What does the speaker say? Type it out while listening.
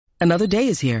Another day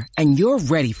is here, and you're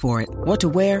ready for it. What to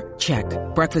wear? Check.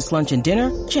 Breakfast, lunch, and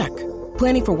dinner? Check.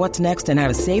 Planning for what's next and how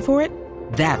to save for it?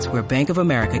 That's where Bank of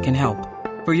America can help.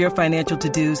 For your financial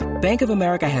to-dos, Bank of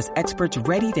America has experts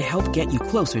ready to help get you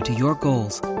closer to your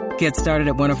goals. Get started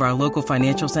at one of our local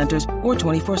financial centers or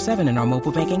 24/7 in our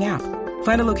mobile banking app.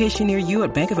 Find a location near you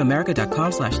at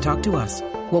bankofamerica.com/talktous.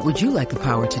 What would you like the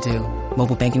power to do?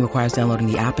 Mobile banking requires downloading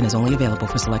the app and is only available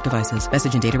for select devices.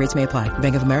 Message and data rates may apply.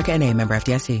 Bank of America N.A., member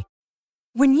FDIC.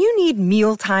 When you need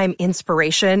mealtime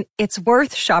inspiration, it's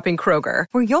worth shopping Kroger,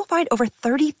 where you'll find over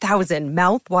 30,000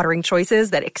 mouth-watering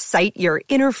choices that excite your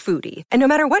inner foodie. And no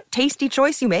matter what tasty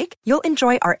choice you make, you'll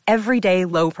enjoy our everyday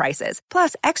low prices,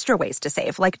 plus extra ways to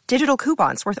save, like digital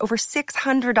coupons worth over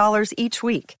 $600 each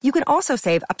week. You can also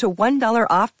save up to $1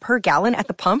 off per gallon at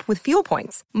the pump with fuel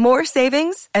points. More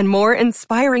savings and more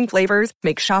inspiring flavors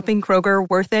make shopping Kroger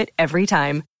worth it every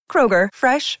time. Kroger,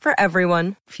 fresh for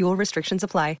everyone. Fuel restrictions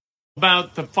apply.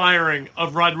 About the firing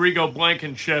of Rodrigo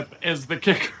Blankenship as the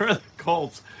kicker of the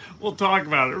Colts. We'll talk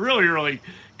about it. Really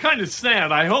kind of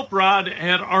sad. I hope Rod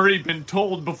had already been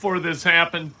told before this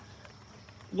happened.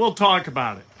 We'll talk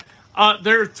about it.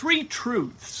 There are three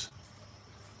truths,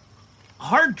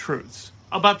 hard truths,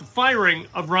 about the firing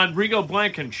of Rodrigo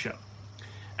Blankenship.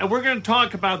 And we're going to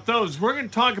talk about those. We're going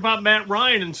to talk about Matt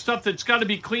Ryan and stuff that's got to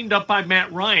be cleaned up by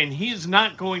Matt Ryan. He is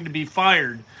not going to be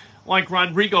fired like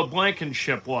Rodrigo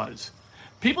Blankenship was.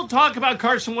 People talk about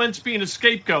Carson Wentz being a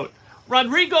scapegoat.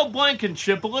 Rodrigo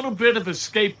Blankenship, a little bit of a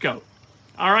scapegoat.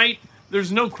 All right?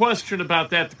 There's no question about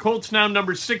that. The Colts now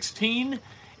number 16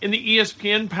 in the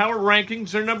ESPN Power Rankings.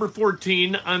 They're number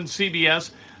 14 on CBS.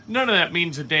 None of that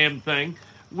means a damn thing.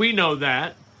 We know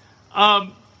that.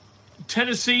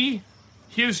 Tennessee,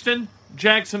 Houston,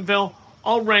 Jacksonville,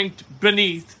 all ranked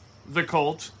beneath the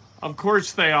Colts. Of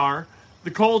course they are.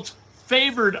 The Colts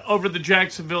favored over the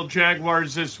Jacksonville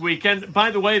Jaguars this weekend.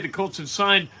 By the way, the Colts have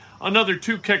signed another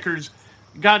two kickers.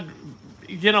 God,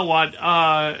 you know what?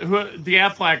 The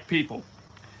Aflac people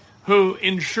who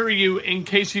insure you in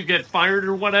case you get fired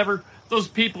or whatever, those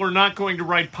people are not going to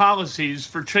write policies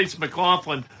for Chase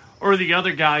McLaughlin or the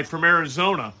other guy from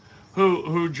Arizona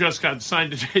who just got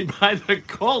signed today by the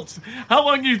Colts. How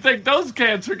long do you think those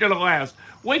cats are going to last?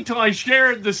 Wait till I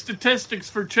share the statistics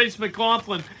for Chase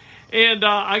McLaughlin. And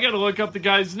I got to look up the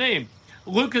guy's name.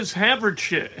 Lucas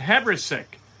Havrasik.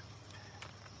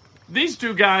 These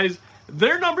two guys,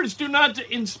 their numbers do not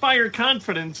inspire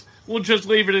confidence. We'll just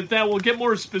leave it at that. We'll get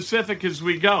more specific as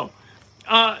we go.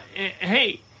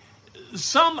 Hey,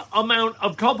 some amount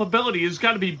of culpability has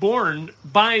got to be borne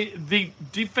by the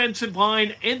defensive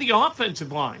line and the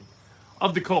offensive line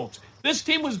of the Colts. This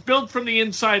team was built from the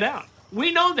inside out.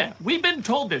 We know that. We've been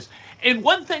told this. And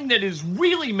one thing that is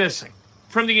really missing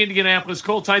from the Indianapolis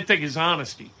Colts, I think, is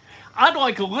honesty. I'd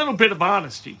like a little bit of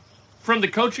honesty from the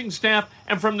coaching staff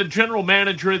and from the general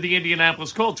manager of the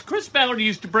Indianapolis Colts. Chris Ballard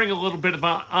used to bring a little bit of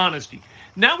honesty.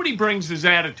 Now what he brings is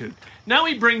attitude. Now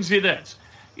he brings you this.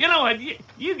 You know what?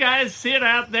 You guys sit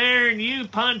out there and you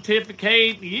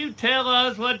pontificate and you tell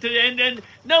us what to... And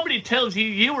nobody tells you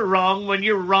you were wrong when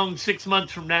you were wrong 6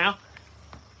 months from now.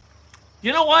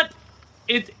 You know what?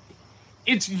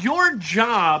 It's your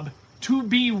job to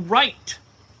be right.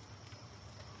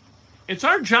 It's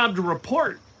our job to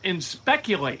report and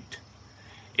speculate.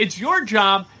 It's your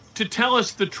job to tell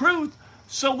us the truth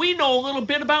so we know a little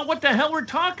bit about what the hell we're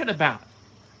talking about.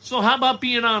 So how about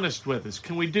being honest with us?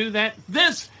 Can we do that?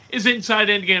 This is Inside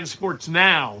Indiana Sports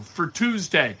Now for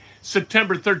Tuesday,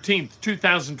 September 13th,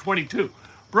 2022.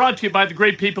 Brought to you by the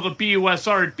great people at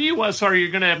BUSR. At BUSR,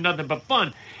 you're going to have nothing but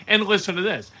fun. And listen to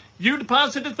this. You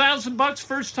deposit $1,000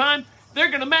 first time, they're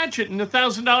going to match it in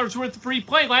 $1,000 worth of free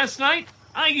play. Last night,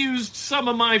 I used some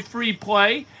of my free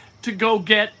play to go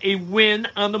get a win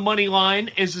on the money line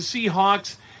as the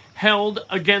Seahawks held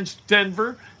against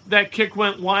Denver. That kick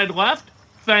went wide left.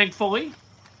 Thankfully,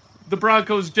 the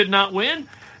Broncos did not win, and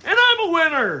I'm a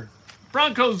winner.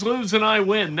 Broncos lose and I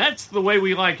win. That's the way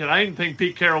we like it. I didn't think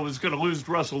Pete Carroll was going to lose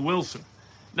to Russell Wilson.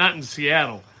 Not in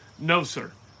Seattle. No,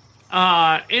 sir.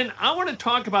 And I want to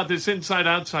talk about this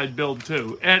inside-outside build,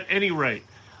 too, at any rate.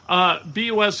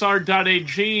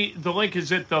 BUSR.ag, the link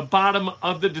is at the bottom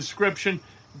of the description.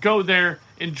 Go there,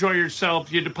 enjoy yourself.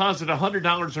 You deposit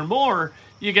 $100 or more,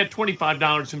 you get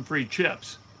 $25 in free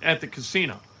chips at the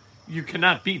casino. You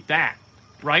cannot beat that,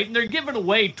 right? And they're giving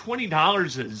away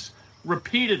 $20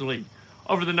 repeatedly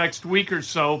over the next week or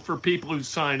so for people who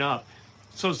sign up.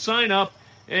 So sign up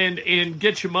and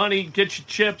get your money, get your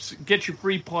chips, get your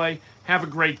free play. Have a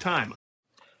great time.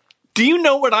 Do you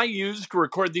know what I use to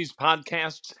record these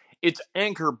podcasts? It's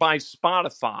Anchor by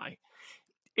Spotify.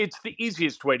 It's the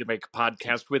easiest way to make a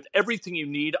podcast with everything you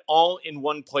need all in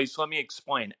one place. Let me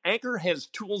explain. Anchor has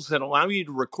tools that allow you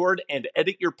to record and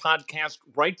edit your podcast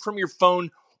right from your phone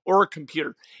or a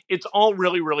computer. It's all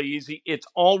really, really easy. It's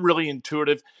all really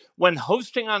intuitive. When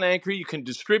hosting on Anchor, you can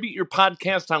distribute your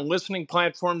podcast on listening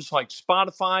platforms like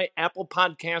Spotify, Apple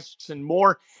Podcasts, and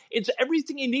more. It's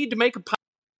everything you need to make a podcast.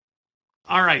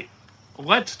 All right,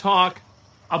 let's talk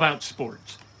about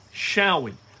sports, shall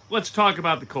we? Let's talk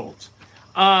about the Colts.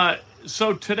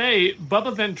 So today,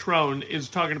 Bubba Ventrone is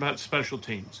talking about special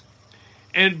teams.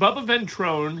 And Bubba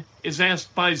Ventrone is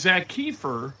asked by Zach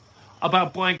Kiefer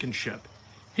about Blankenship.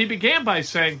 He began by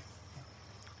saying,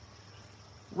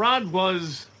 Rod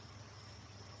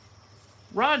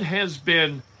has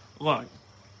been, look,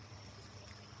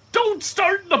 don't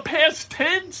start in the past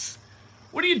tense.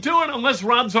 What are you doing unless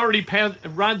Rod's already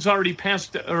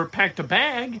passed or packed a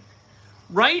bag,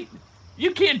 right?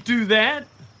 You can't do that.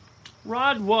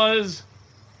 Rod has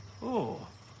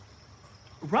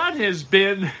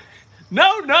been,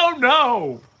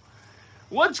 no.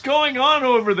 What's going on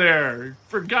over there?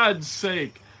 For God's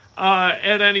sake.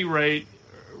 At any rate,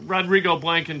 Rodrigo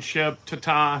Blankenship,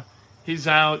 he's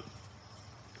out.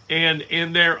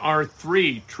 And there are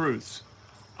three truths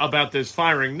about this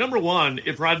firing. Number one,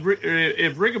 if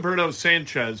Rigoberto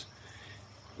Sanchez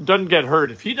doesn't get hurt,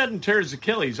 if he doesn't tear his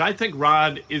Achilles, I think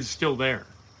Rod is still there.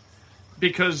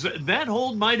 Because that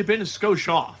hold might have been a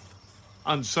skosh off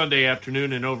on Sunday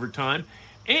afternoon in overtime.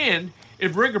 And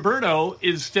if Rigoberto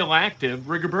is still active,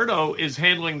 Rigoberto is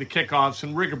handling the kickoffs,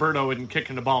 and Rigoberto isn't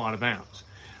kicking the ball out of bounds.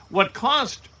 What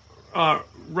cost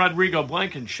Rodrigo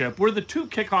Blankenship were the two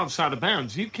kickoffs out of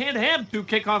bounds. You can't have two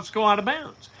kickoffs go out of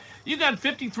bounds. You got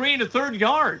 53 1/3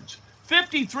 yards.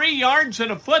 53 yards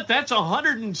and a foot, that's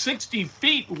 160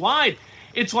 feet wide.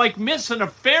 It's like missing a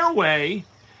fairway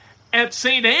at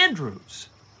St. Andrews.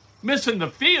 Missing the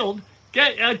field,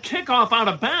 get a kickoff out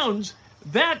of bounds,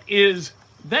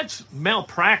 that's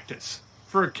malpractice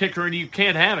for a kicker, and you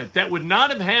can't have it. That would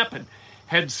not have happened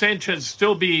had Sanchez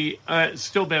still been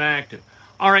active.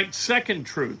 All right, second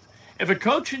truth. If a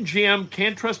coach and GM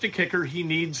can't trust a kicker, he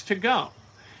needs to go.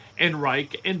 And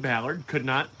Reich and Ballard could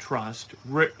not trust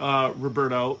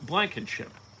Roberto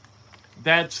Blankenship.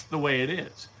 That's the way it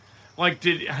is.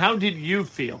 How did you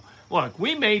feel? Look,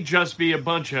 we may just be a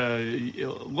bunch of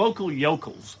local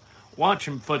yokels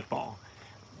watching football,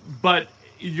 but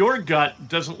your gut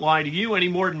doesn't lie to you any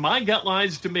more than my gut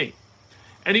lies to me,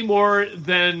 any more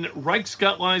than Reich's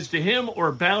gut lies to him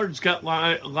or Ballard's gut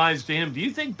lies to him. Do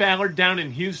you think Ballard down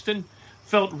in Houston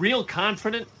felt real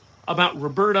confident about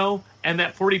Roberto and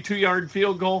that 42-yard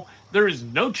field goal? There is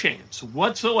no chance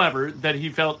whatsoever that he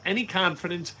felt any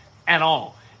confidence at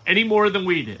all, any more than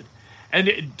we did. And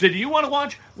did you want to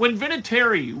watch? When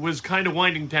Vinatieri was kind of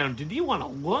winding down, did you want to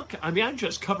look? I mean, I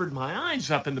just covered my eyes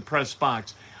up in the press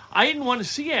box. I didn't want to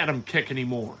see Adam kick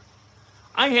anymore.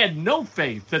 I had no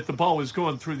faith that the ball was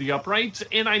going through the uprights,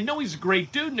 and I know he's a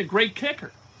great dude and a great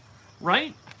kicker,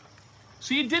 right?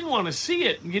 So you didn't want to see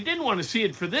it. You didn't want to see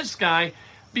it for this guy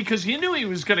because you knew he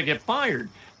was going to get fired.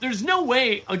 There's no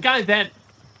way a guy that,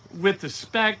 with the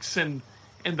specs and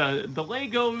the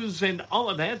Legos and all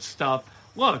of that stuff,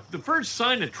 look, the first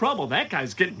sign of trouble, that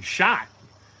guy's getting shot,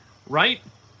 right?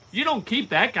 You don't keep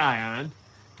that guy on.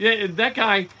 That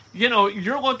guy,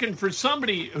 you're looking for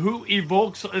somebody who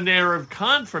evokes an air of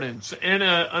confidence and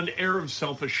an air of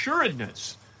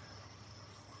self-assuredness.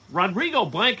 Rodrigo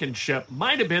Blankenship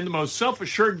might have been the most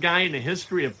self-assured guy in the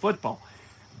history of football,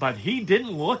 but he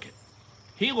didn't look it.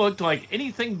 He looked like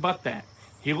anything but that.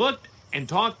 He looked and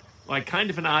talked like kind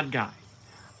of an odd guy.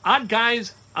 Odd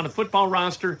guys on a football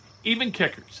roster, even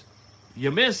kickers.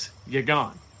 You miss, you're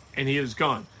gone. And he is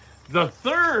gone. The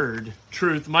third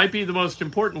truth might be the most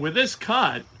important. With this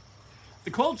cut, the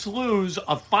Colts lose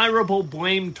a fireable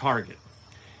blame target.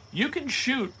 You can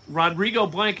shoot Rodrigo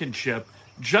Blankenship,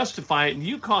 justify it, and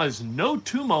you cause no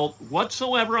tumult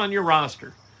whatsoever on your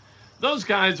roster. Those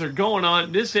guys are going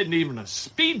on. This isn't even a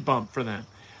speed bump for them.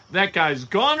 That guy's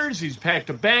goners. He's packed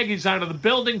a bag. He's out of the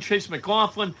building. Chase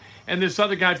McLaughlin and this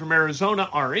other guy from Arizona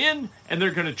are in, and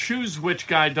they're going to choose which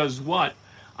guy does what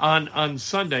on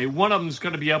Sunday. One of them's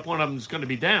going to be up. One of them's going to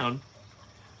be down.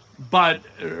 But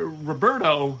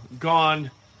Roberto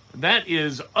gone, that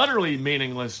is utterly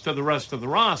meaningless to the rest of the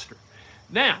roster.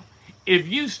 Now, if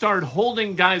you start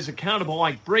holding guys accountable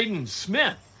like Braden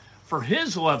Smith for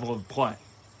his level of play,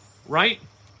 right?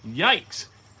 Yikes.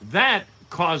 That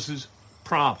causes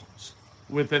problems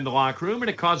within the locker room, and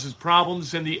it causes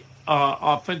problems in the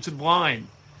offensive line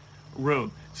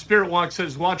room. Spirit Walk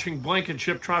says watching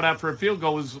Blankenship trot out for a field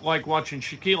goal is like watching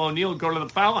Shaquille O'Neal go to the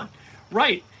foul line.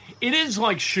 Right. It is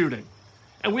like shooting.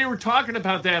 And we were talking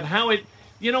about that, how it,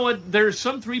 you know what, there's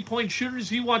some three-point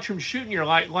shooters, you watch them shoot and you're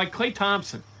like Klay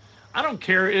Thompson. I don't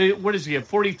care, what is he, a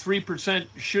 43%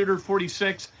 shooter,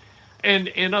 46?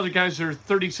 And other guys are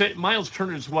 36. Miles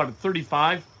Turner's what, a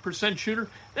 35% shooter?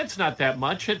 That's not that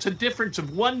much. It's a difference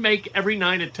of one make every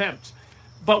 9 attempts.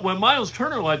 But when Miles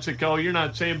Turner lets it go, you're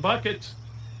not saying buckets.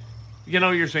 You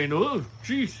know, you're saying, oh,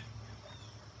 geez.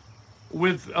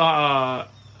 With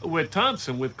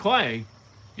Thompson, with Klay,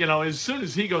 you know, as soon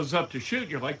as he goes up to shoot,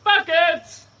 you're like,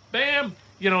 buckets! Bam!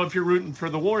 You know, if you're rooting for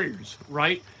the Warriors,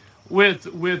 right? With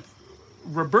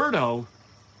Roberto,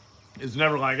 it's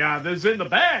never like, this is in the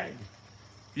bag.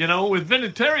 You know, with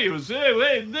Vinatieri, it was,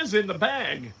 hey, this is in the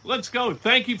bag. Let's go.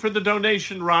 Thank you for the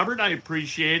donation, Robert. I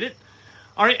appreciate it.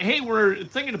 All right, hey, we're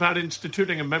thinking about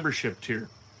instituting a membership tier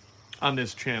on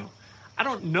this channel. I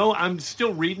don't know. I'm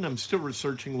still reading. I'm still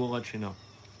researching. We'll let you know.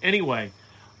 Anyway,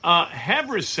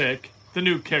 Havrasik, the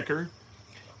new kicker,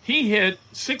 he hit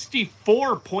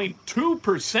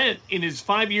 64.2% in his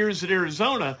 5 years at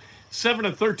Arizona, 7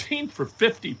 of 13 for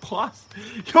 50 plus.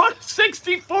 You want a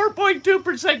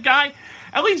 64.2% guy?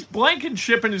 At least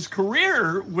Blankenship in his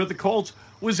career with the Colts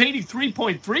was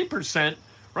 83.3%.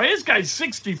 Right? This guy's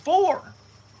 64.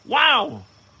 Wow.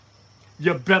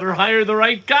 You better hire the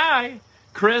right guy,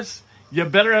 Chris. You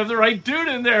better have the right dude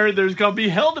in there. There's going to be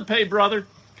hell to pay, brother.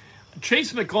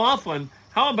 Chase McLaughlin,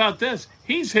 how about this?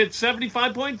 He's hit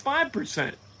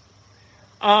 75.5%.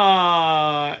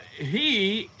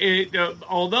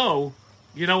 Although,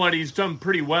 you know what, he's done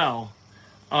pretty well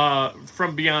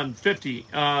from beyond 50,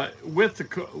 with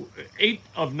the 8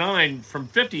 of 9 from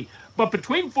 50. But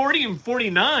between 40 and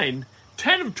 49,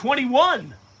 10 of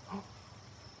 21.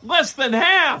 Less than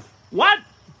half. What?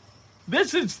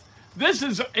 This is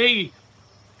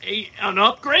an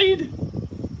upgrade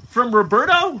from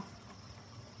Roberto?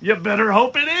 You better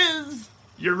hope it is.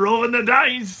 You're rolling the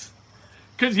dice.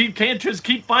 Because you can't just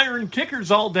keep firing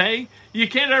kickers all day. You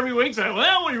can't every week say,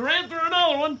 well, we ran through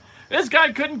another one. This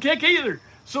guy couldn't kick either.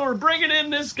 So we're bringing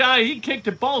in this guy. He kicked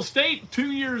at Ball State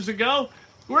 2 years ago.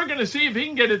 We're going to see if he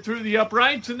can get it through the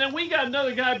uprights. And then we got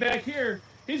another guy back here.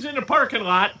 He's in the parking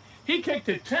lot. He kicked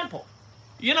at Temple.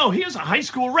 You know, he is a high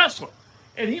school wrestler.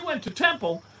 And he went to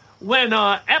Temple when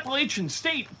Appalachian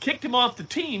State kicked him off the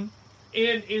team.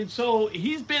 And so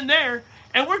he's been there.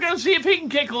 And we're going to see if he can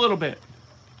kick a little bit.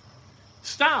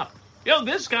 Stop. You know,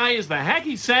 this guy is the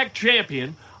hacky sack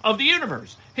champion of the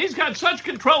universe. He's got such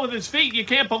control with his feet, you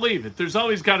can't believe it. There's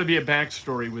always got to be a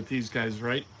backstory with these guys,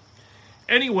 right?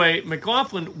 Anyway,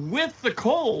 McLaughlin with the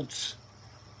Colts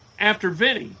after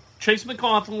Vinny. Chase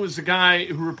McLaughlin was the guy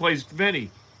who replaced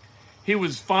Vinny. He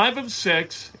was 5 of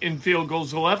 6 in field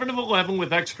goals, 11 of 11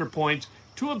 with extra points,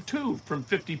 2 of 2 from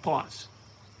 50 plus.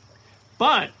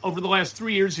 But over the last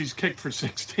 3 years, he's kicked for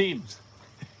 6 teams.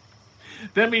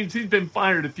 That means he's been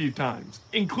fired a few times,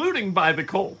 including by the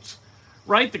Colts.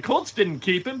 Right? The Colts didn't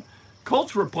keep him.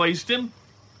 Colts replaced him.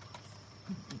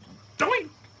 Doink!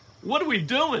 What are we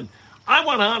doing? I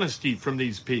want honesty from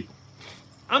these people.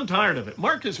 I'm tired of it.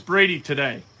 Marcus Brady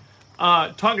today,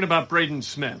 talking about Braden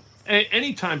Smith.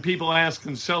 Anytime people ask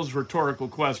themselves rhetorical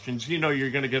questions, you know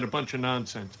you're going to get a bunch of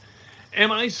nonsense.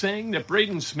 Am I saying that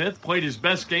Braden Smith played his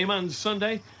best game on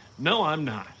Sunday? No, I'm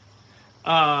not.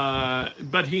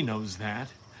 But he knows that.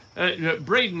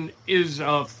 Braden is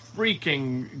a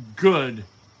freaking good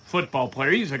football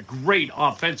player. He's a great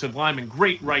offensive lineman,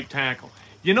 great right tackle.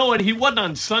 You know what? He wasn't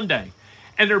on Sunday.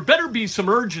 And there better be some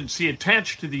urgency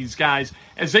attached to these guys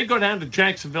as they go down to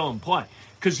Jacksonville and play.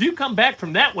 Because you come back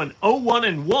from that one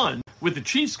 0-1-1 with the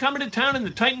Chiefs coming to town and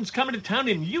the Titans coming to town,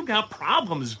 and you got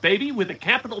problems, baby, with a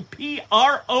capital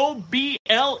P-R-O-B-L-E-M.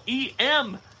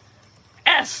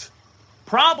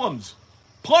 Problems.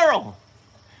 Plural.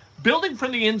 Building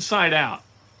from the inside out.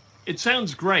 It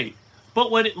sounds great.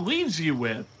 But what it leaves you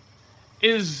with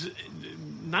is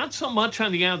not so much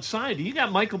on the outside. You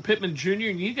got Michael Pittman Jr.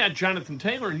 and you got Jonathan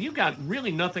Taylor, and you got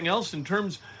really nothing else in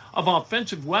terms of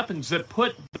offensive weapons that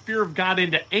put the fear of God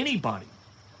into anybody.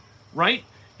 Right?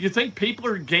 You think people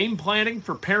are game planning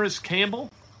for Paris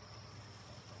Campbell?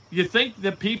 You think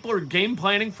that people are game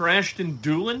planning for Ashton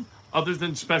Doolin other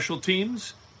than special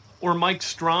teams? Or Mike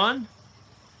Strawn?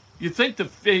 You think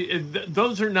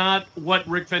those are not what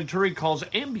Rick Venturi calls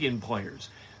ambient players.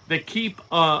 They keep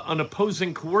an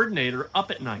opposing coordinator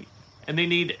up at night, and they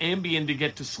need Ambien to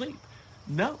get to sleep.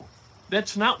 No,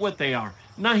 that's not what they are.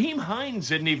 Nyheim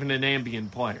Hines isn't even an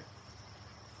Ambien player.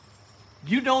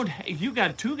 You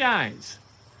got 2 guys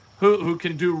who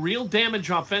can do real damage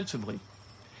offensively.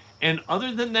 And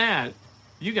other than that,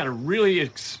 you got a really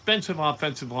expensive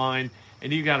offensive line,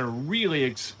 and you got a really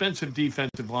expensive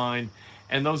defensive line.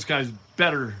 And those guys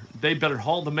better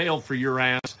haul the mail for your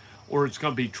ass, or it's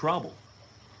going to be trouble.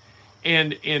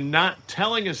 And not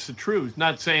telling us the truth,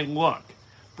 not saying, look,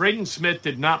 Braden Smith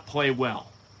did not play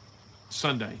well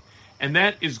Sunday, and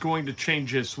that is going to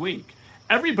change this week.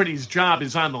 Everybody's job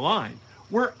is on the line.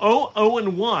 We're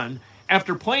 0-1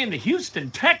 after playing the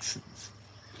Houston Texans.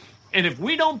 And if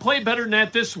we don't play better than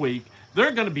that this week, there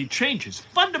are going to be changes,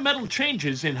 fundamental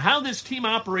changes in how this team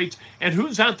operates and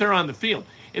who's out there on the field.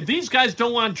 If these guys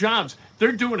don't want jobs,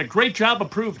 they're doing a great job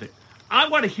of proving it. I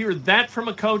want to hear that from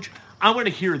a coach. I want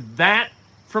to hear that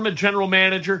from a general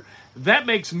manager. That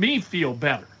makes me feel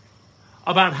better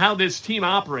about how this team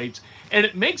operates. And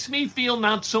it makes me feel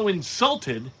not so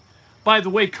insulted by the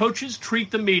way coaches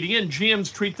treat the media and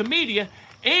GMs treat the media.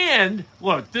 And,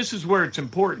 look, this is where it's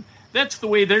important. That's the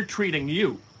way they're treating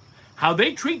you. How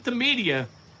they treat the media,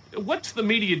 what's the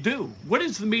media do? What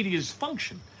is the media's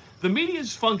function? The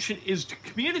media's function is to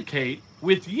communicate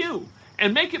with you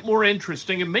and make it more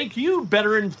interesting and make you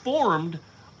better informed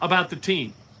about the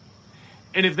team.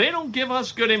 And if they don't give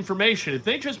us good information, if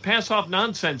they just pass off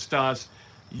nonsense to us,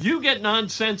 you get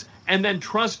nonsense, and then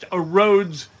trust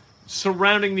erodes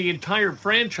surrounding the entire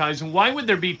franchise. And why would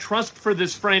there be trust for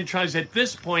this franchise at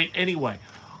this point anyway?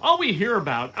 All we hear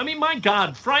about, I mean, my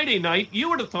God, Friday night, you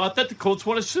would have thought that the Colts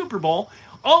won a Super Bowl.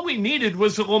 All we needed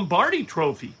was a Lombardi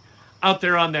trophy out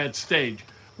there on that stage.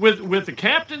 With the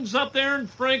captains up there and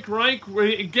Frank Reich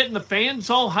getting the fans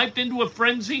all hyped into a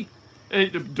frenzy.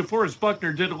 DeForest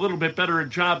Buckner did a little bit better a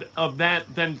job of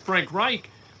that than Frank Reich.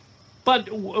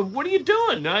 But what are you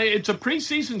doing? It's a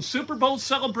preseason Super Bowl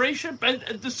celebration.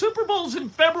 The Super Bowl's in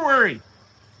February.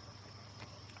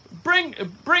 Bring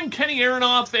Kenny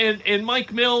Aronoff and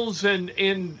Mike Mills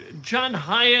and John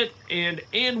Hyatt and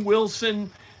Ann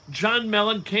Wilson, John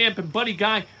Mellencamp and Buddy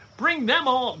Guy. Bring them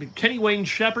all, Kenny Wayne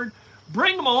Shepherd.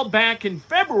 Bring them all back in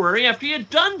February after you had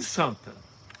done something,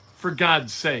 for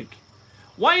God's sake.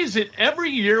 Why is it every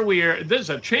year there's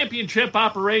a championship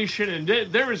operation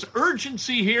and there is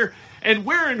urgency here and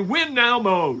we're in win now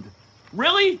mode?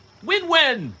 Really? Win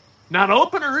when? Not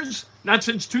openers, not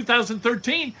since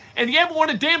 2013, and you haven't won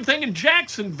a damn thing in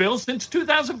Jacksonville since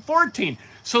 2014.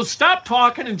 So stop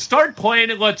talking and start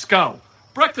playing and let's go.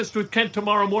 Breakfast with Kent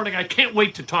tomorrow morning. I can't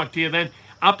wait to talk to you then.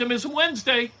 Optimism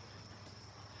Wednesday.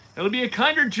 It'll be a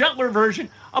kinder, gentler version,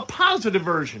 a positive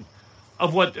version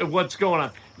of what's going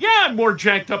on. Yeah, I'm more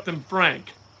jacked up than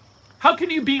Frank. How can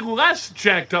you be less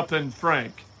jacked up than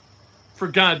Frank? For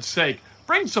God's sake,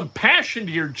 bring some passion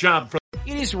to your job.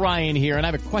 It is Ryan here, and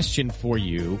I have a question for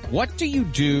you. What do you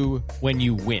do when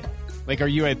you win? Like, are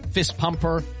you a fist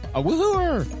pumper, a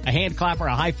woohooer, a hand clapper,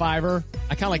 a high fiver?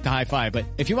 I kind of like the high five, but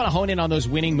if you want to hone in on those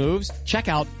winning moves, check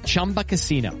out Chumba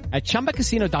Casino. At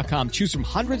ChumbaCasino.com, choose from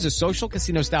hundreds of social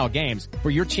casino-style games for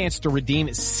your chance to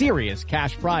redeem serious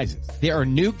cash prizes. There are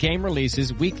new game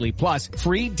releases weekly, plus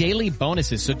free daily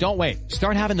bonuses, so don't wait.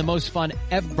 Start having the most fun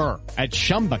ever at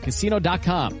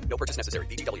ChumbaCasino.com. No purchase necessary.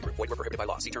 VGW. Void where prohibited by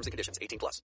law. See terms and conditions.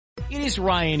 18+. It is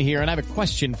Ryan here, and I have a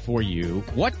question for you.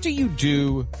 What do you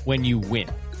do when you win?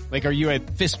 Like, are you a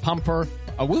fist pumper,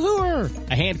 a woohooer,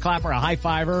 a hand clapper, a high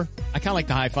fiver? I kind of like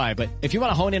the high five, but if you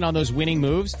want to hone in on those winning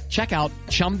moves, check out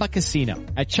Chumba Casino.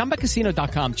 At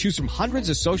ChumbaCasino.com, choose from hundreds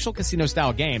of social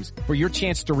casino-style games for your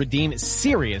chance to redeem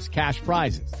serious cash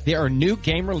prizes. There are new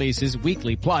game releases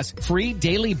weekly, plus free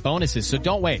daily bonuses, so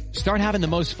don't wait. Start having the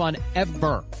most fun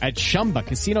ever at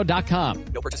ChumbaCasino.com.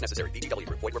 No purchase necessary. VGW.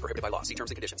 Void where prohibited by law. See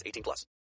terms and conditions. 18+.